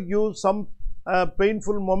offer you some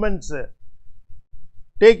painful moments,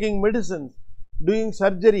 taking medicines, doing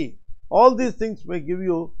surgery. All these things may give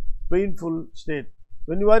you painful state.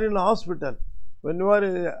 When you are in a hospital, when you are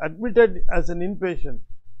admitted as an inpatient,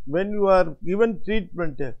 when you are given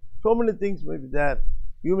treatment, so many things may be there.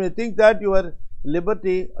 You may think that your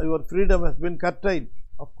liberty, your freedom has been curtailed.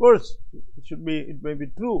 Of course, it may be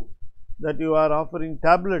true that you are offering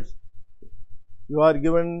tablets, you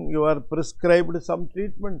are prescribed some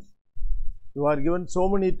treatments, you are given so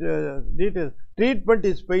many details. Treatment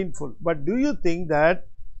is painful, but do you think that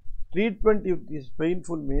treatment, if it is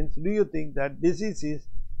painful, means, do you think that disease is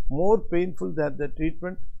more painful than the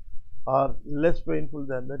treatment or less painful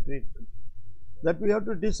than the treatment? That we have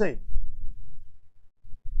to decide.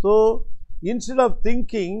 So, instead of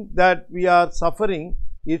thinking that we are suffering,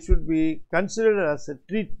 it should be considered as a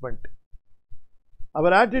treatment.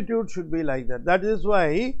 Our attitude should be like that. That is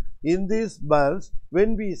why in these births,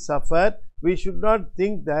 when we suffer, we should not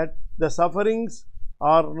think that the sufferings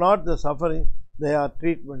are not the suffering, they are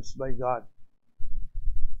treatments by God.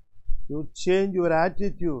 You change your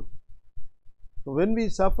attitude. So when we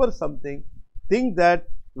suffer something, think that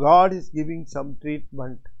God is giving some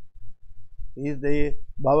treatment. He is the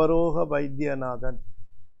Bhavaroha Vaidyanathan.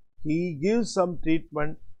 He gives some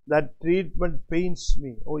treatment. That treatment pains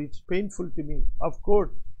me. Oh, it's painful to me. Of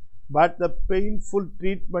course. But the painful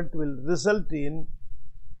treatment will result in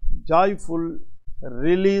joyful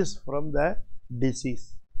release from the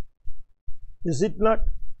disease. Is it not?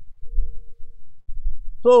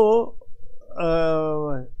 So,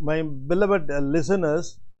 my beloved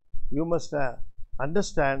listeners, you must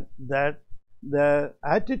understand that the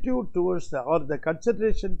attitude towards the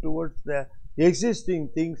consideration towards the existing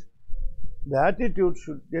things, the attitude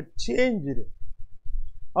should get changed.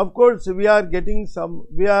 Of course, we are getting some,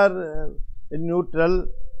 we are neutral,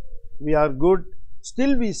 we are good,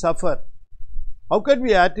 still we suffer. How can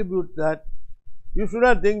we attribute that? You should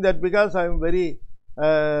not think that because I am very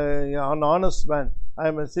an honest man, I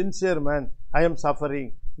am a sincere man, I am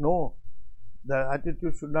suffering. No, the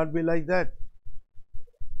attitude should not be like that.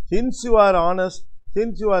 Since you are honest,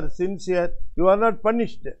 since you are sincere, you are not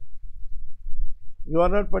punished. You are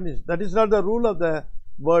not punished. That is not the rule of the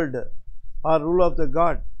world or rule of the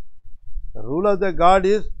God. The rule of the God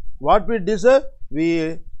is what we deserve,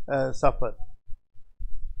 we suffer.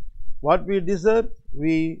 What we deserve,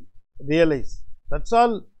 we realize. That's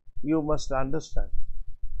all you must understand.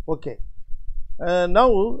 Okay.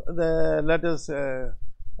 Now let us have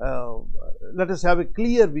a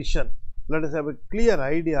clear vision. Let us have a clear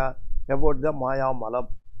idea about the Maya Malam.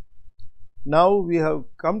 Now we have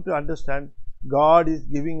come to understand God is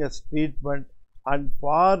giving us treatment, and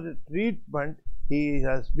for treatment He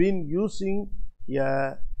has been using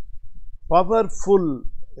a powerful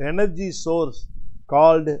energy source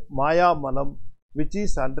called Maya Malam, which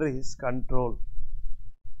is under His control.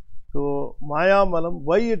 So, Maya Malam,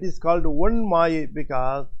 why it is called one Maya?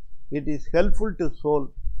 Because it is helpful to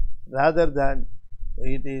soul rather than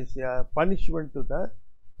it is a punishment to the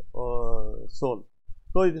soul.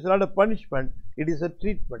 So, it is not a punishment, it is a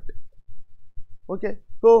treatment. Okay.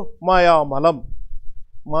 So, Maya Malam.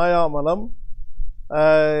 Maya Malam,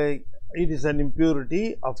 it is an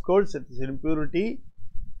impurity. Of course, it is an impurity.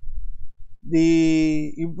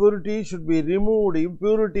 The impurity should be removed.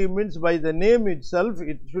 Impurity means by the name itself,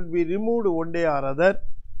 it should be removed one day or other.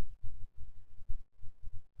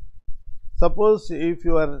 Suppose if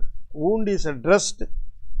your wound is addressed,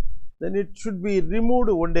 then it should be removed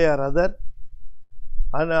one day or other.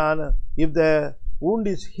 And if the wound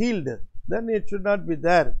is healed, then it should not be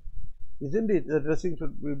there. Isn't it? The dressing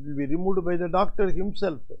should be removed by the doctor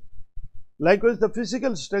himself. Likewise, the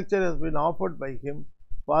physical structure has been offered by him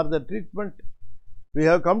for the treatment. We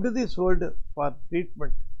have come to this world for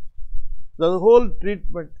treatment. The whole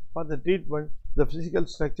treatment, for the treatment, the physical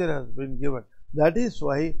structure has been given. That is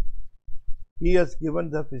why He has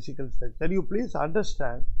given the physical structure. You please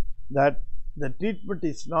understand that the treatment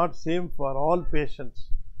is not same for all patients.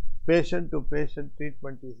 Patient to patient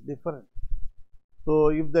treatment is different. So,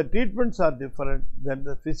 if the treatments are different, then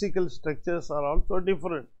the physical structures are also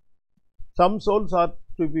different. Some souls are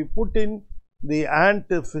to be put in the ant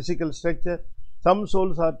physical structure, some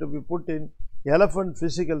souls are to be put in elephant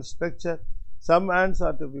physical structure, some ants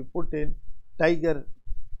are to be put in tiger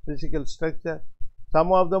physical structure,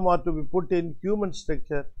 some of them are to be put in human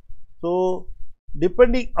structure. So,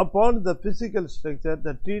 depending upon the physical structure,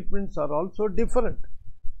 the treatments are also different.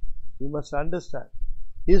 You must understand.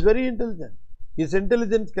 He is very intelligent. His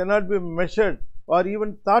intelligence cannot be measured or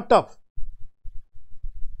even thought of.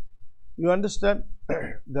 You understand?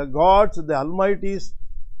 The gods, the Almighty's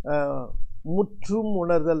முற்றும்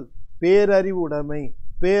உணர்தல், பேரறிவு உடைமை,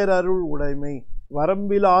 பேரருள் உடைமை,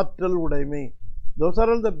 வரம்பில் ஆற்றல் உடைமை. Those are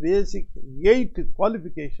all the basic 8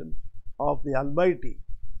 qualifications of the Almighty.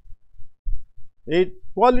 8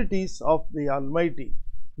 qualities of the Almighty.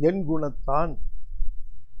 N குணத்தான்.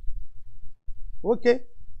 Okay.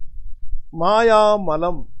 Maya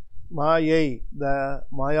Malam, Mayai, the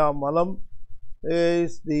Maya Malam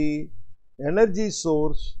is the energy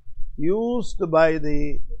source used by the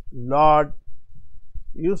Lord,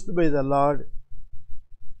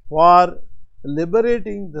 for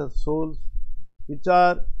liberating the souls which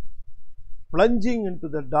are plunging into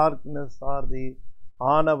the darkness, or the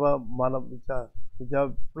Anavam-Karmam-Mayai, which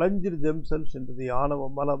have plunged themselves into the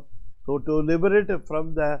Anavam-Karmam-Mayai. So, to liberate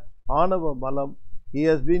from the Anavam-Karmam-Mayai, he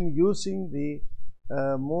has been using the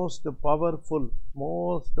most powerful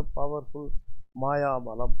Maya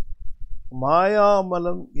Malam. Maya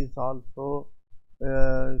Malam is also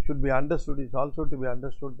should be understood, is also to be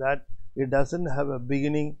understood that it doesn't have a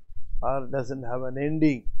beginning or doesn't have an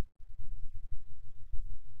ending.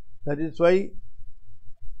 That is why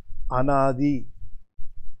Anadi.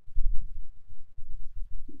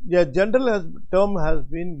 A general term has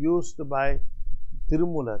been used by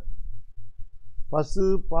Tirumular.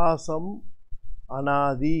 Pasu Pasam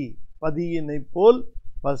Anadi. Padiyinai pol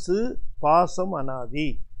Pasu Pasam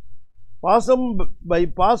Anadi. Pasam, by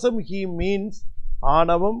Pasam he means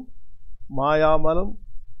Anavam, Mayamalam,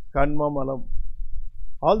 Karmamalam.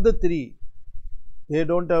 All the three. They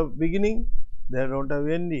don't have beginning, they don't have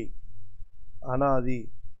ending. Anadi.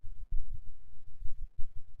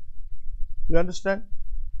 You understand?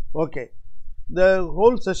 Okay. The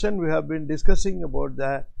whole session we have been discussing about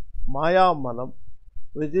the Mayamalam,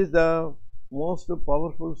 which is the most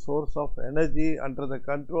powerful source of energy under the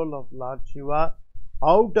control of Lord Shiva.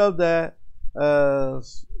 Out of the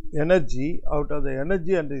energy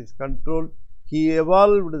under his control, he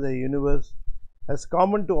evolved the universe as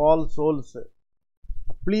common to all souls.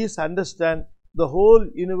 Please understand, the whole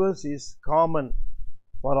universe is common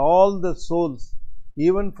for all the souls,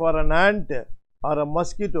 even for an ant or a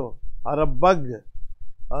mosquito or a bug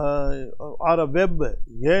or a web.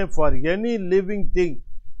 For any living thing,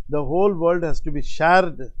 the whole world has to be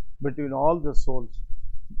shared between all the souls.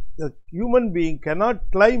 The human being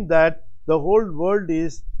cannot claim that the whole world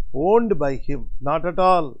is owned by him. Not at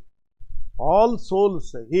all. All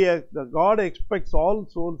souls, the God expects all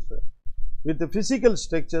souls with the physical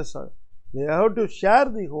structures. They have to share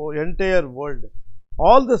the whole entire world.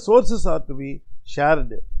 All the sources are to be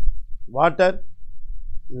shared. Water,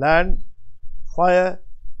 land, fire,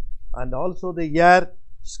 and also the air,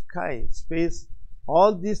 sky, space.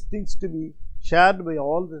 All these things to be shared by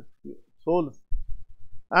all the souls.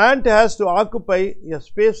 Ant has to occupy a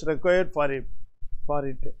space required for it.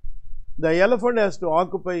 The elephant has to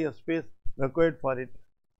occupy a space required for it.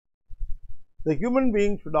 The human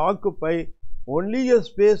being should occupy only a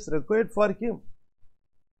space required for him.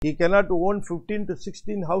 He cannot own 15 to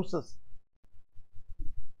 16 houses.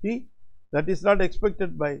 See, that is not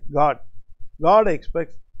expected by God. God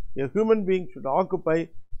expects a human being should occupy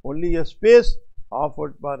only a space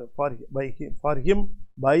offered for him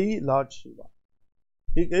by Lord Shiva.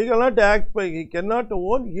 He cannot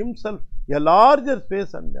own himself a larger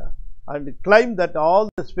space and claim that all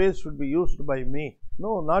the space should be used by me.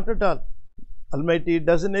 No, not at all. Almighty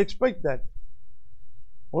doesn't expect that.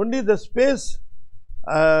 Only the space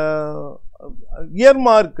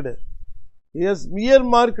earmarked. He has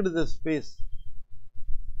earmarked the space.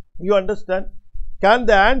 You understand? Can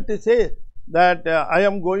the ant say that I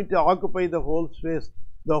am going to occupy the whole space,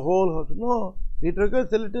 the whole house? No, it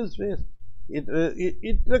requires a little space.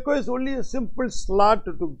 It requires only a simple slot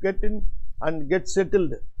to get in and get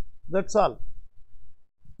settled. That's all.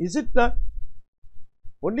 Is it not?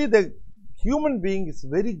 Only the human being is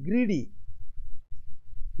very greedy.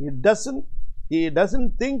 He doesn't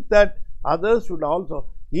think that others should also.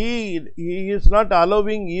 He is not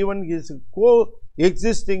allowing even his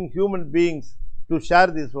co-existing human beings to share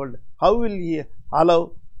this world. How will he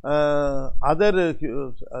allow other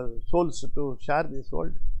souls to share this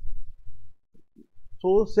world?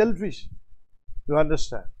 So selfish. You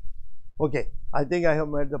understand? Okay, I think I have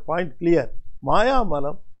made the point clear.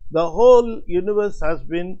 Mayamalam, the whole universe has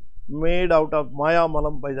been made out of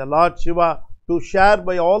Mayamalam by the Lord Shiva to share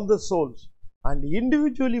by all the souls, and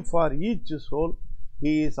individually for each soul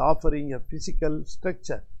he is offering a physical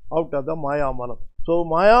structure out of the Mayamalam. So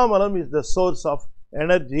Mayamalam is the source of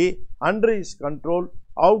energy under his control,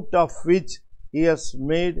 out of which he has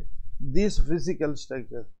made these physical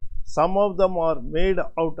structures. Some of them are made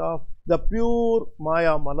out of the pure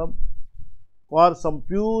Mayamalam for some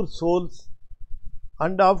pure souls,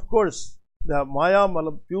 and of course the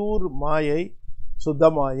Mayamalam, pure Mayai,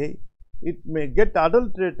 Siddhamayai, it may get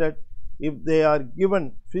adulterated if they are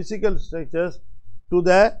given physical structures to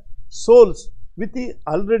the souls with the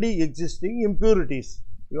already existing impurities.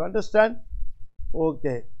 You understand?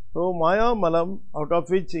 Okay. So Mayamalam, out of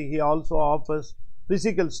which he also offers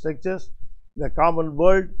physical structures, the common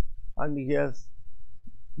world, and he has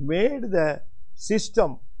made the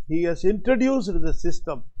system. He has introduced the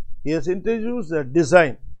system. He has introduced the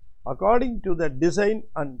design. According to the design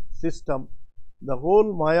and system, the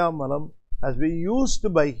whole Mayamalam has been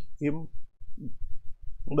used by him,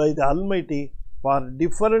 by the Almighty, for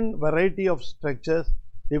different variety of structures,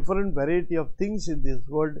 different variety of things in this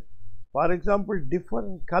world. For example,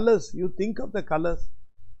 different colors. You think of the colors,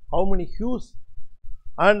 how many hues,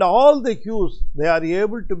 and all the hues they are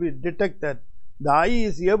able to be detected. The eye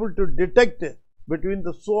is able to detect between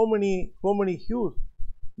the so many hues.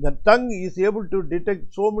 The tongue is able to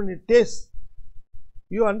detect so many tastes.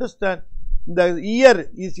 You understand? The ear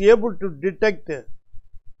is able to detect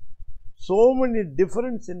so many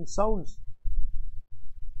difference in sounds.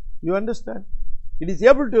 You understand? It is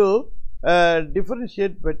able to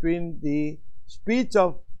differentiate between the speech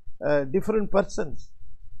of different persons.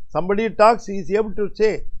 Somebody talks, he is able to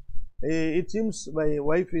say, it seems my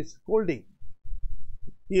wife is scolding.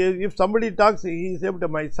 If somebody talks, he is able to,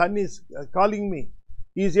 my son is calling me.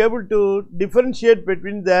 He is able to differentiate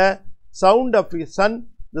between the sound of his son,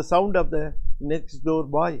 the sound of the next door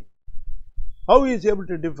boy. How he is able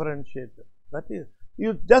to differentiate? That is,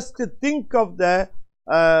 you just think of the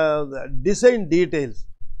design details.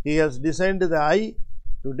 He has designed the eye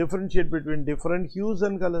to differentiate between different hues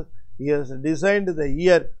and colors. He has designed the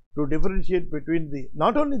ear to differentiate between the,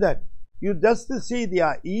 not only that, you just see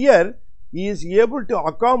the ear, he is able to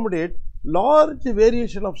accommodate large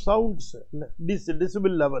variation of sounds,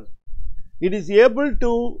 decibel level. It is able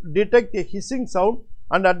to detect a hissing sound,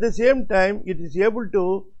 and at the same time it is able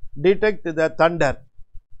to detect the thunder.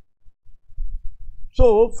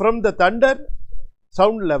 So, from the thunder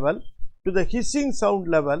sound level to the hissing sound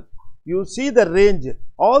level, you see the range.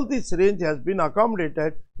 All this range has been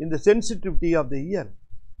accommodated in the sensitivity of the ear.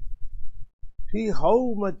 See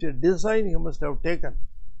how much design he must have taken.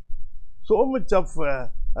 So much of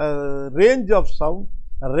range of sound,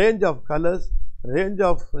 range of colors, range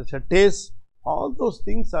of taste, all those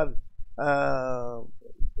things are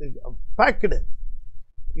packed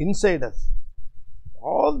inside us.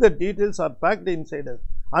 All the details are packed inside us.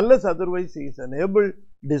 Unless otherwise he is an able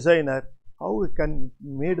designer, how it can be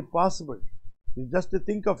made possible? You just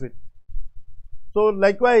think of it. So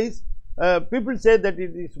likewise, people say that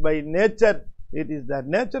it is by nature. It is that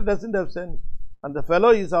nature doesn't have sense, and the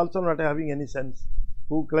fellow is also not having any sense,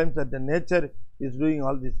 who claims that the nature is doing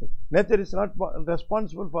all these things. Nature is not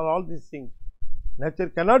responsible for all these things. Nature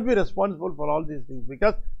cannot be responsible for all these things,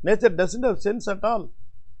 because nature doesn't have sense at all.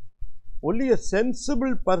 Only a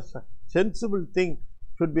sensible person, sensible thing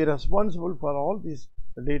should be responsible for all these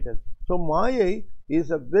details. So Maya is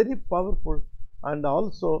a very powerful, and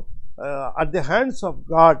also at the hands of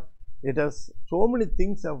God, it has so many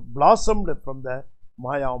things have blossomed from the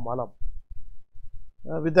Maya Malam.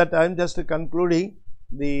 With that, I am just concluding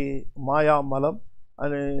the Maya Malam,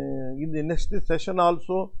 and in the next session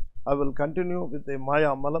also I will continue with the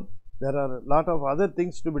Maya Malam. There are a lot of other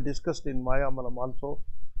things to be discussed in Maya Malam also,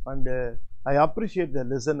 and I appreciate the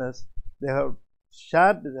listeners. They have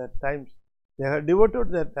shared their times, they have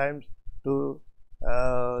devoted their times to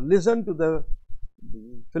listen to the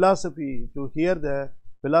philosophy, to hear the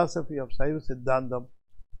philosophy of Saiva Siddhantam.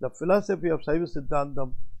 The philosophy of Saiva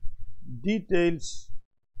Siddhantam details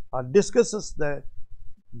or discusses the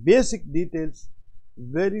basic details,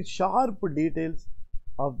 very sharp details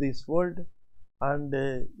of this world, and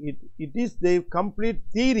it is the complete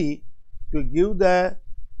theory to give the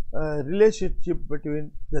relationship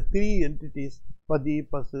between the three entities, Pati,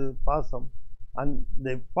 Pasu, Pasam. And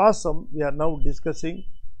the Pasam we are now discussing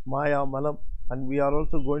Maya Malam, and we are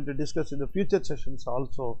also going to discuss in the future sessions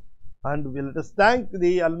also. And we let us thank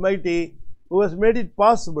the Almighty who has made it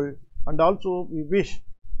possible, and also we wish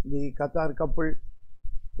the Qatar couple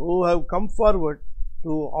who have come forward to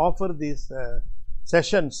offer these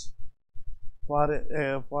sessions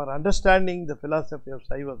for understanding the philosophy of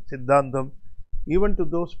Saiva Siddhantam. Even to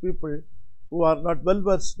those people who are not well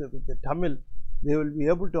versed with the Tamil, they will be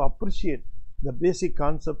able to appreciate the basic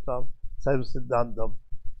concept of Saiva Siddhantam.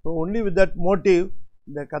 So only with that motive,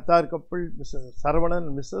 the Qatar couple, Mr. Saravanan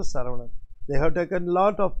and Mrs. Saravanan, they have taken a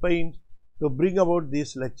lot of pains to bring about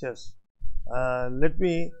these lectures. Let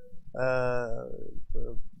me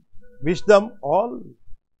wish them all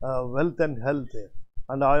wealth and health,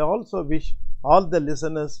 and I also wish all the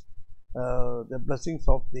listeners the blessings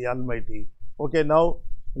of the Almighty. Okay, now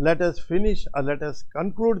let us finish, let us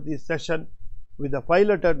conclude this session with the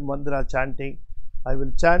 5-lettered mantra chanting. I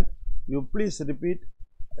will chant, you please repeat,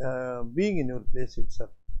 being in your place itself.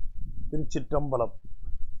 Tiruchitrambalam.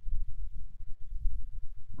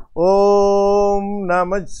 Om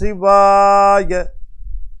Namah Shivaya,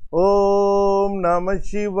 Om Namah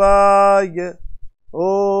Shivaya,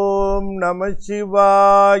 Om Namah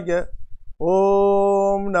Shivaya,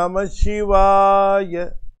 Om Namah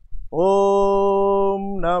Shivaya,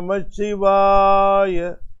 Om Namah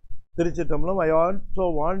Shivaya. Tiruchitrambalam. I also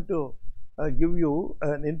want to give you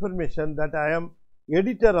an information that I am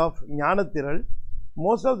editor of Jnanathiral.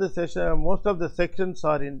 Most of the sections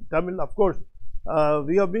are in Tamil. Of course,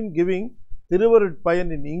 we have been giving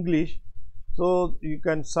Thiruvarutpayan in English, so you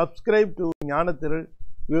can subscribe to Jnanathiral.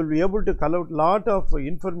 You will be able to collect lot of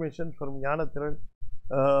information from Jnanathiral.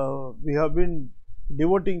 We have been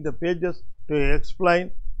devoting the pages to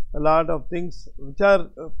explain a lot of things which are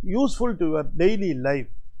useful to your daily life.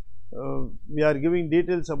 We are giving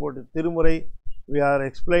details about Tirumurai, we are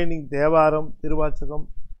explaining Devaram, Tiruvachakam,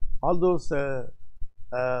 all those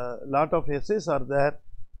lot of essays are there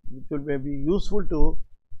which will be useful to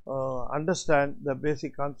understand the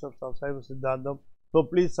basic concepts of Saiva Siddhantam. So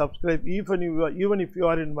please subscribe. Even if you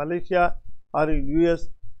are in Malaysia or in US,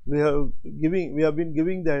 we have been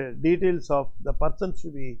giving the details of the persons to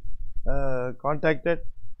be contacted.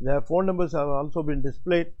 Their phone numbers have also been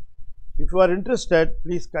displayed. If you are interested,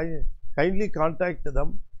 please kindly contact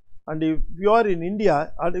them. And if you are in India,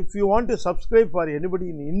 and if you want to subscribe for anybody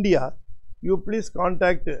in India, you please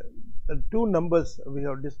contact two numbers we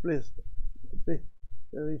have displayed.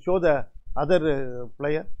 Show the other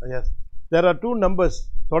player. Yes, there are two numbers.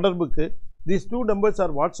 These two numbers are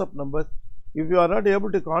WhatsApp numbers. If you are not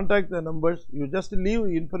able to contact the numbers, you just leave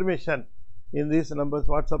information in these numbers,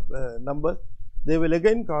 WhatsApp numbers. They will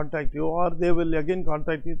again contact you, or they will again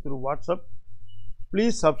contact you through WhatsApp.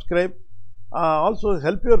 Please subscribe. Also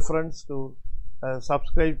help your friends to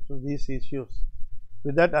subscribe to these issues.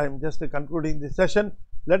 With that, I am just concluding this session.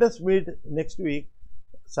 Let us meet next week,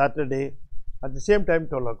 Saturday, at the same time,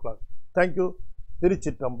 12 o'clock. Thank you.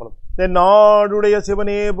 Tiruchitrambalam. தென்னாடுடைய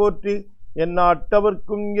சிவனே போற்றி,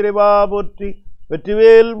 எந்நாட்டவர்க்கும் இறைவா போற்றி,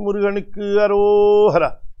 வெற்றிவேல் முருகனுக்கு அரோகரா.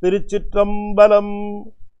 திருச்சிற்றம்பலம்.